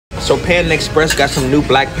So Panda Express got some new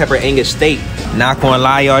black pepper angus steak. Not gonna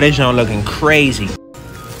lie, y'all, this joint looking crazy.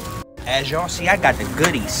 As y'all see, I got the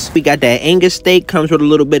goodies. We got that angus steak, comes with a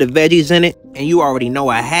little bit of veggies in it. And you already know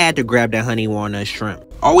I had to grab that honey walnut shrimp.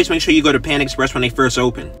 Always make sure you go to Panda Express when they first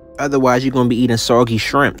open. Otherwise, you're gonna be eating soggy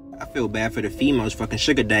shrimp. I feel bad for the females fucking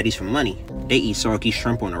sugar daddies for money. They eat soggy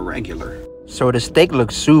shrimp on a regular. So the steak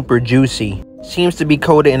looks super juicy. Seems to be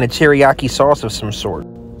coated in a teriyaki sauce of some sort.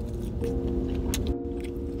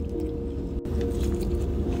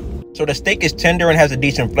 So the steak is tender and has a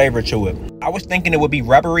decent flavor to it. I was thinking it would be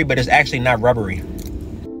rubbery, but it's actually not rubbery.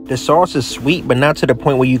 The sauce is sweet, but not to the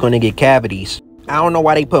point where you're gonna get cavities. I don't know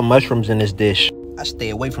why they put mushrooms in this dish. I stay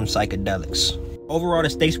away from psychedelics. Overall, the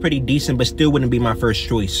steak's pretty decent, but still wouldn't be my first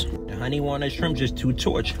choice. The honey walnut shrimp just too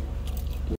torch.